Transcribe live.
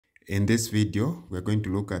In this video, we're going to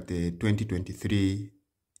look at the 2023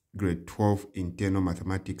 Grade 12 Internal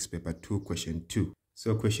Mathematics Paper 2, Question 2.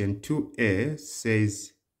 So question 2a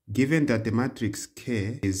says, given that the matrix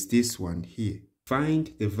K is this one here,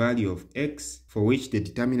 find the value of x for which the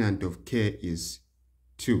determinant of K is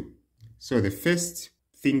 2. So the first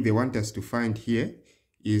thing they want us to find here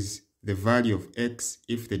is the value of x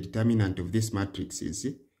if the determinant of this matrix is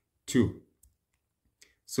 2.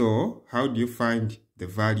 So how do you find the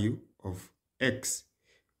value of x?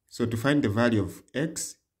 So to find the value of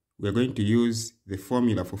x, we're going to use the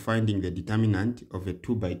formula for finding the determinant of a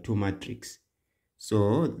 2 by 2 matrix.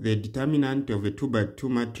 So the determinant of a 2 by 2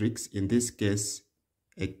 matrix, in this case,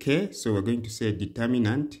 a K, so we're going to say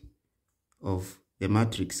determinant of the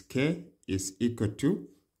matrix K is equal to,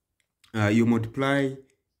 you multiply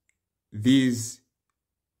these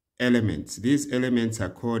elements. These elements are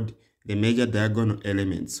called the major diagonal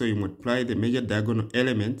elements. So you multiply the major diagonal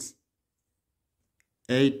elements,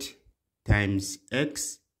 8 times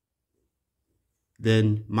x,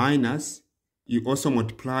 then minus, you also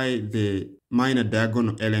multiply the minor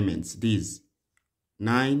diagonal elements, these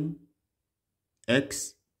 9x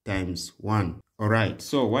times 1. Alright,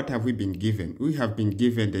 so what have we been given? We have been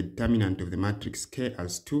given the determinant of the matrix K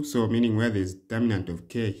as 2. So meaning where there is determinant of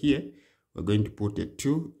K here, we're going to put a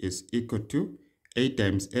 2 is equal to 8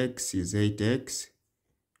 times x is 8x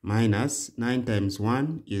minus 9 times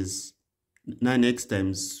 1 is 9x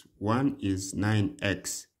times 1 is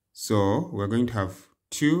 9x. So we're going to have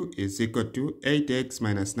 2 is equal to 8x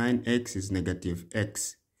minus 9x is negative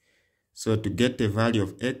x. So to get the value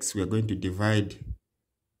of x, we're going to divide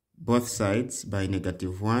both sides by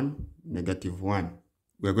negative 1, negative 1.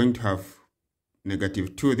 We're going to have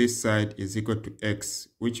negative 2 this side is equal to x,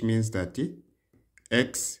 which means that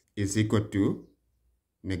x is equal to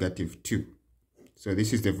negative 2. So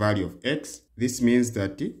this is the value of x. This means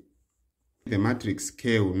that the matrix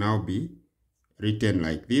K will now be written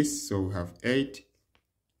like this. So we have 8,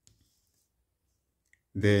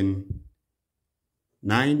 then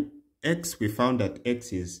 9x, we found that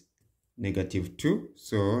x is negative 2.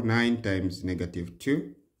 So 9 times negative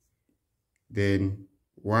 2, then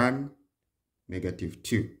 1, negative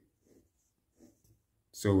 2.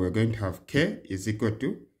 So we're going to have K is equal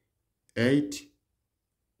to 8,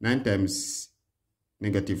 9 times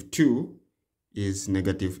negative 2 is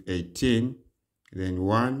negative 18, then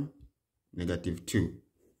 1, negative 2.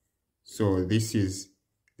 So this is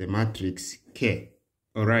the matrix K.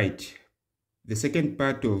 Alright, the second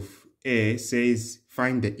part of A says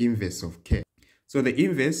find the inverse of K. So the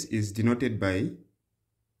inverse is denoted by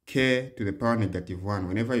K to the power negative 1.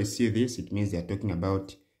 Whenever you see this, it means they are talking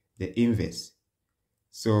about the inverse.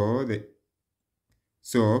 So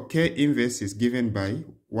K inverse is given by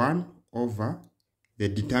 1 over the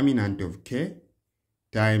determinant of K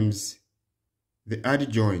times the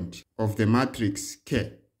adjoint of the matrix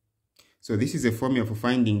K. So this is a formula for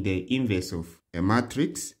finding the inverse of a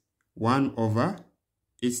matrix, 1 over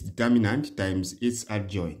its determinant times its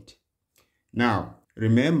adjoint. Now,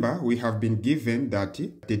 remember, we have been given that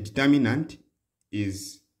the determinant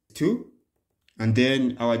is 2, and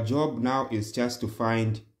then our job now is just to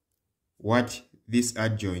find what this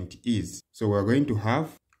adjoint is. So we're going to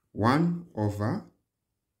have 1 over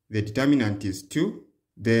the determinant is 2,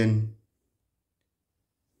 then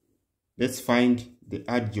let's find the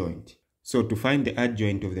adjoint. So to find the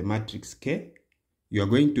adjoint of the matrix K, you are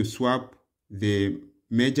going to swap the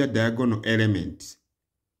major diagonal elements.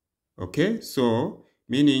 Okay, so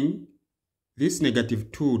meaning this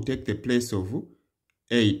negative 2 will take the place of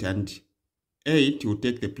 8 and 8 will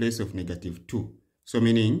take the place of negative 2. So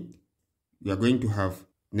meaning we are going to have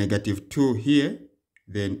negative 2 here,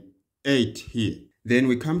 then 8 here. Then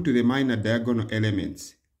we come to the minor diagonal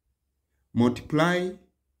elements. Multiply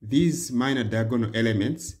these minor diagonal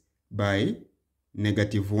elements by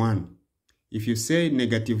negative 1. If you say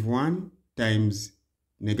negative 1 times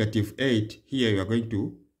negative 8, here you are going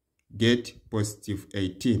to get positive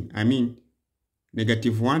 18. I mean,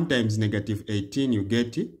 negative 1 times negative 18, you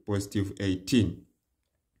get positive 18.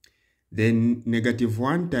 Then negative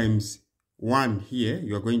 1 times 1 here,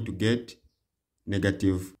 you are going to get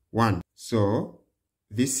negative 1. So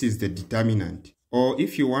this is the determinant. Or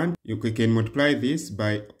if you want, you can multiply this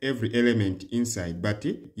by every element inside, but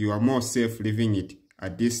you are more safe leaving it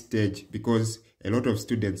at this stage because a lot of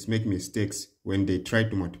students make mistakes when they try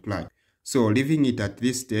to multiply. So leaving it at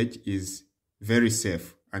this stage is very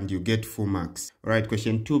safe and you get full marks. Alright,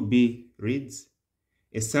 question 2b reads,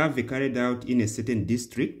 a survey carried out in a certain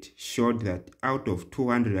district showed that out of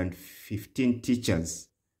 215 teachers,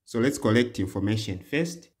 so let's collect information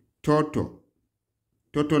first. Total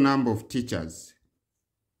number of teachers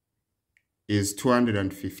is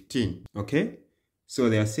 215. Okay, so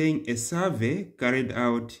they are saying a survey carried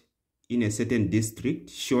out in a certain district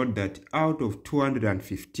showed that out of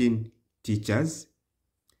 215 teachers,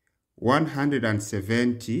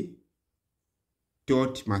 170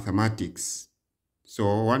 taught mathematics.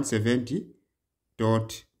 So 170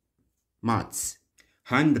 taught maths.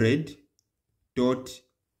 100 taught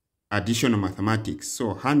additional mathematics. So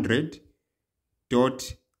 100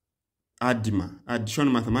 taught ADMA.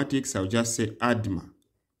 Additional mathematics, I'll just say ADMA.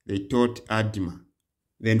 They taught ADMA.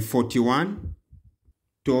 Then 41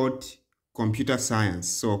 taught computer science.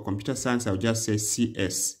 So computer science, I'll just say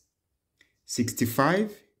CS.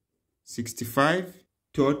 65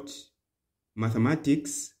 taught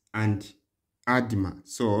mathematics and ADMA.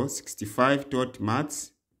 So 65 taught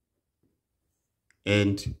maths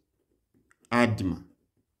and ADMA.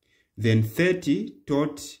 Then 30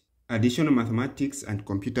 taught additional mathematics and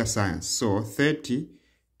computer science. So 30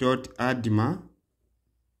 taught ADMA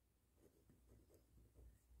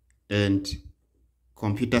and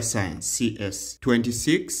computer science, CS.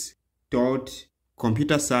 26 taught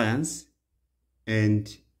computer science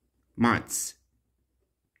and maths.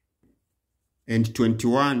 And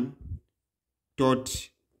 21 taught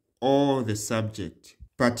all the subject.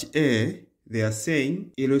 Part A, they are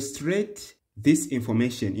saying illustrate this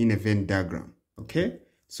information in a Venn diagram. Okay,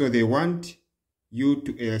 so they want you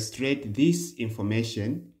to illustrate this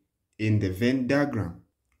information in the Venn diagram.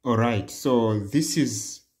 All right, so this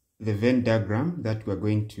is the Venn diagram that we're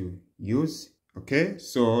going to use. Okay,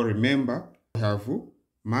 so remember, we have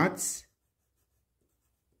maths,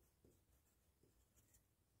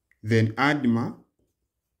 then ADMA,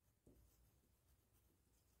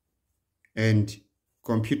 and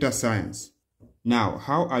computer science. Now,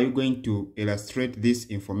 how are you going to illustrate this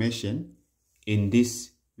information in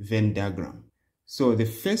this Venn diagram? So the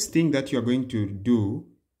first thing that you are going to do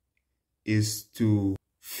is to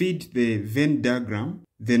feed the Venn diagram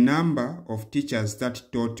the number of teachers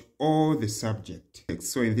that taught all the subject.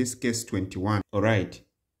 So in this case, 21. All right.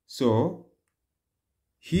 So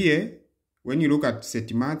here, when you look at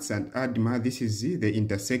set maths and ADMA, this is the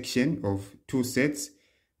intersection of two sets.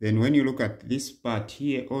 Then when you look at this part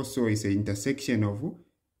here, also is the intersection of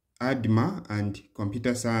ADMA and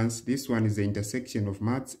computer science. This one is the intersection of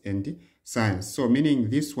maths and science. So meaning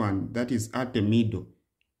this one that is at the middle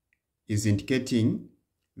is indicating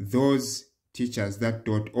those teachers that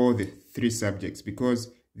taught all the three subjects,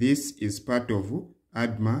 because this is part of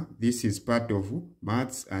ADMA, this is part of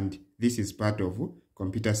maths, and this is part of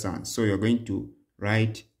computer science. So you're going to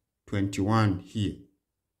write 21 here.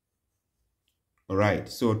 All right,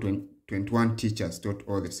 so 21 teachers taught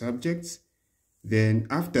all the subjects. Then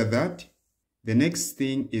after that, the next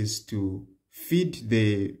thing is to feed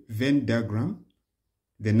the Venn diagram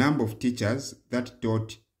the number of teachers that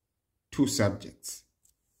taught two subjects.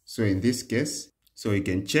 So in this case, so you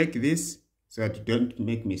can check this so that you don't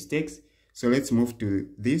make mistakes. So let's move to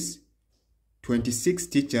this. 26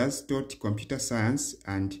 teachers taught computer science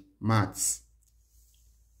and maths.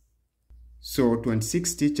 So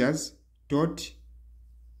 26 teachers taught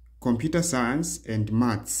computer science and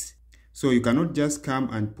maths. So you cannot just come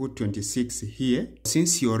and put 26 here.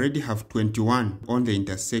 Since you already have 21 on the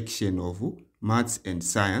intersection of maths and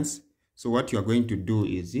science, so what you are going to do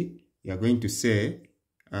is you are going to say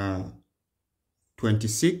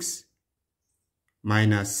 26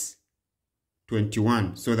 minus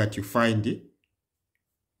 21 so that you find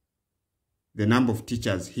the number of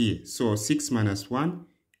teachers here. So 6 minus 1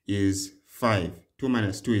 is 5. 2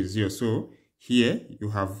 minus 2 is 0. So here you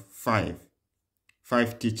have 5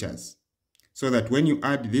 teachers. So that when you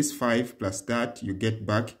add this 5 plus that, you get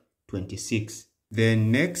back 26.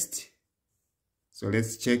 Then next, so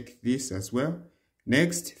let's check this as well.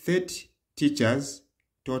 Next, 30 teachers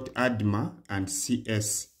taught ADMA and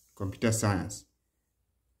CS, computer science.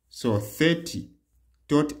 So 30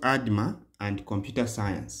 taught ADMA and computer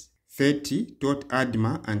science. 30 taught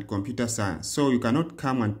ADMA and computer science. So you cannot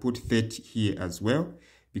come and put 30 here as well,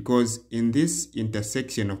 because in this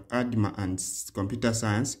intersection of ADMA and computer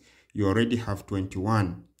science, you already have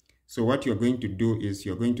 21. So what you're going to do is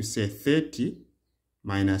you're going to say 30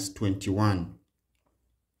 minus 21.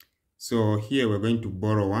 So here we're going to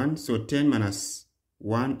borrow 1. So 10 minus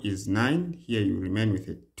 1 is 9. Here you remain with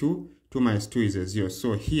it 2. 2 minus 2 is a 0.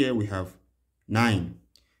 So here we have 9.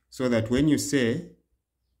 So that when you say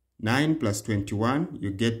 9 plus 21,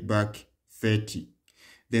 you get back 30.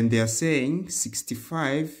 Then they are saying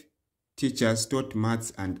 65 teachers taught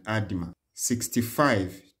maths and ADMA.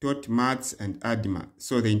 65 taught maths and ADMA.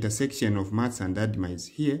 So the intersection of maths and ADMA is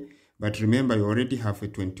here. But remember, you already have a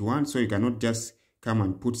 21, so you cannot just come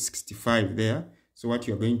and put 65 there. So what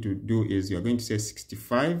you're going to do is you're going to say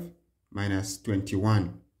 65 minus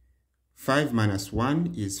 21. 5 minus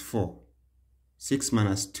 1 is 4. 6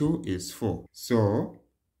 minus 2 is 4. So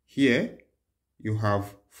here you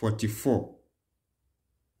have 44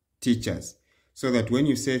 teachers. So that when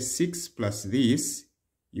you say 6 plus this,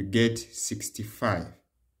 you get 65.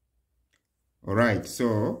 Alright,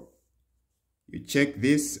 so you check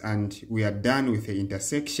this and we are done with the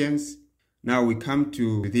intersections. Now we come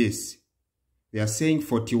to this. They are saying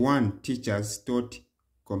 41 teachers taught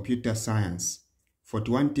computer science.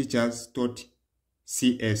 41 teachers taught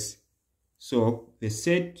CS. So the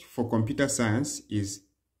set for computer science is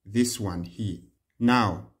this one here.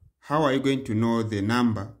 Now, how are you going to know the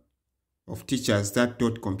number of teachers that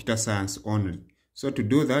taught computer science only? So to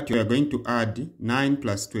do that, you are going to add 9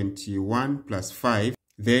 plus 21 plus 5,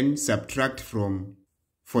 then subtract from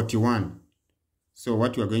 41. So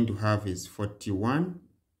what you are going to have is 41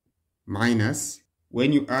 minus,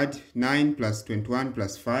 when you add 9 plus 21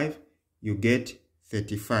 plus 5, you get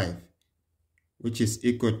 35, which is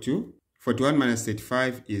equal to 41 minus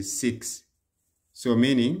 35 is 6. So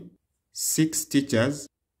meaning 6 teachers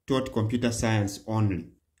taught computer science only.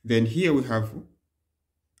 Then here we have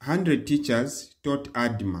 100 teachers taught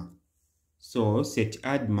ADMA. So set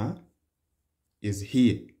ADMA is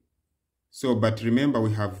here. So but remember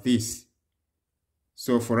we have this.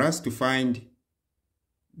 So for us to find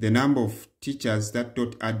the number of teachers that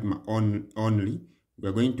taught ADMA only, we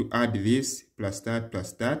are going to add this plus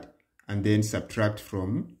that and then subtract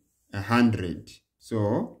from 100.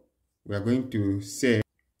 So we are going to say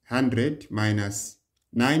 100 minus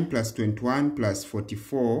 9 plus 21 plus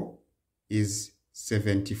 44 is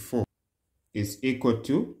 74 is equal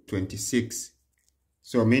to 26.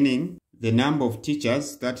 So meaning the number of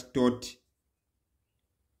teachers that taught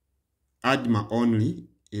ADMA only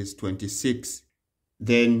is 26.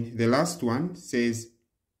 Then the last one says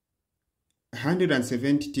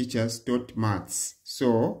 170 teachers taught maths.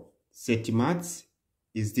 So set maths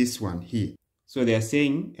is this one here. So they are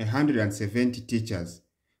saying 170 teachers.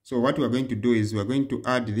 So what we're going to do is we're going to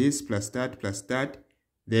add this plus that,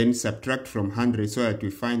 then subtract from 100 so that we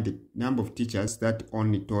find the number of teachers that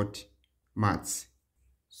only taught maths.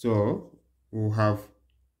 So we'll have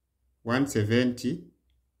 170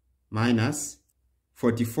 minus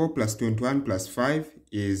 44 plus 21 plus 5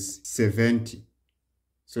 is 70.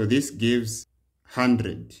 So this gives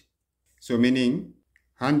 100. So meaning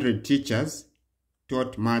 100 teachers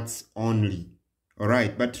taught maths only.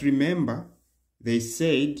 Alright, but remember, they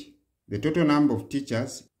said the total number of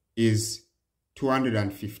teachers is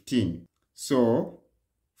 215. So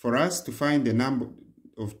for us to find the number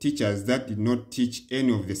of teachers that did not teach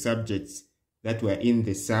any of the subjects that were in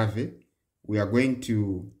the survey, we are going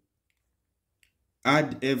to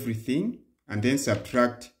add everything and then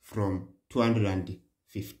subtract from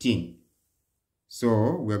 215.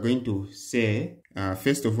 So we're going to say,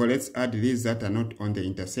 first of all, let's add these that are not on the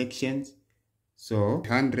intersections. So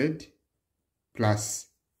 100 plus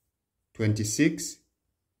 26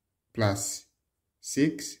 plus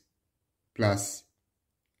 6 plus.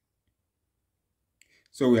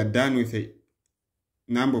 So we are done with the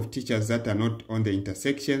number of teachers that are not on the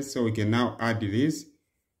intersections. So we can now add this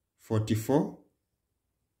 44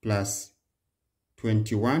 plus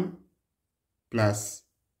 21 plus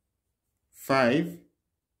 5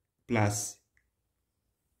 plus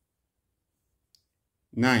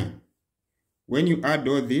 9. When you add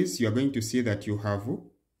all this, you are going to see that you have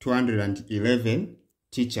 211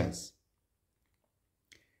 teachers.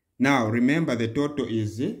 Now remember the total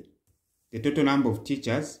number of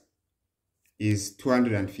teachers is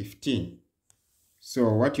 215.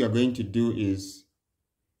 So what you are going to do is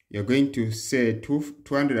you're going to say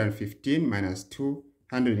 215 minus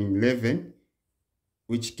 211,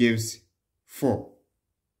 which gives 4.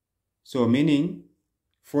 So meaning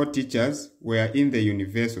 4 teachers were in the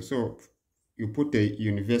universal. So you put the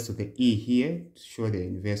universal, the E here to show the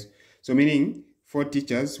universal. So meaning 4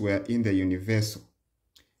 teachers were in the universal.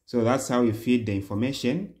 So that's how you feed the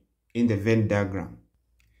information in the Venn diagram.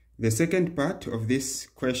 The second part of this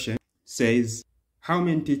question says, how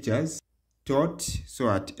many teachers taught, so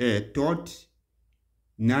at A, taught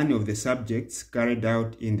none of the subjects carried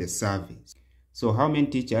out in the survey. So how many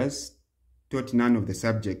teachers taught none of the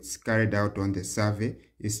subjects carried out on the survey?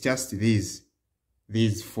 It's just these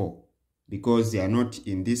 4, because they are not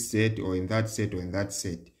in this set or in that set or in that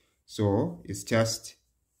set. So it's just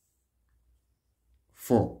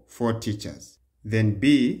 4 teachers. Then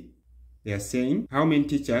B, they are saying how many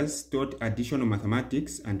teachers taught additional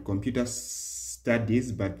mathematics and computer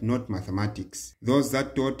studies but not mathematics. Those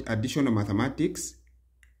that taught additional mathematics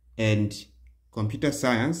and computer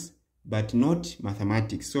science but not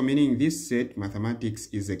mathematics. So meaning this set, mathematics,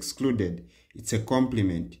 is excluded. It's a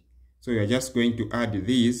complement. So you're just going to add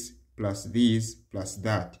these plus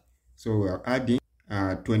that. So we're adding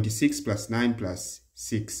 26 plus 9 plus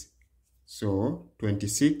 6. So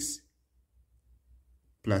 26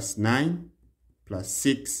 plus 9 plus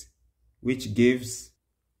 6, which gives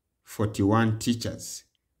 41 teachers.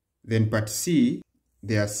 Then part C,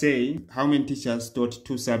 they are saying how many teachers taught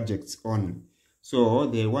 2 subjects only. So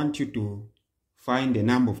they want you to find the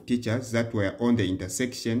number of teachers that were on the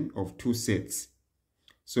intersection of 2 sets.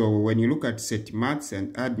 So when you look at set maths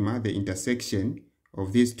and ADMA, the intersection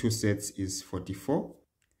of these 2 sets is 44.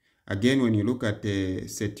 Again, when you look at the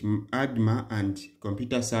set ADMA and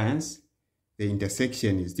computer science, the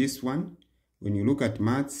intersection is this one. When you look at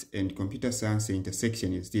maths and computer science, the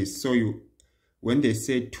intersection is this. So when they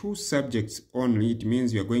say 2 subjects only, it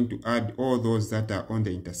means you're going to add all those that are on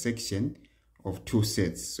the intersection of 2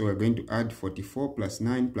 sets. So we're going to add 44 plus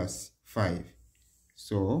 9 plus 5.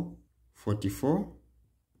 So 44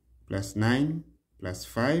 plus 9 plus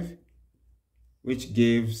 5, which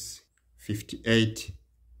gives 58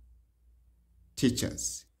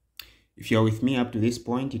 teachers. If you're with me up to this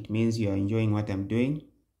point, it means you're enjoying what I'm doing.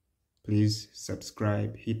 Please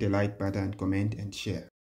subscribe, hit the like button, comment, and share.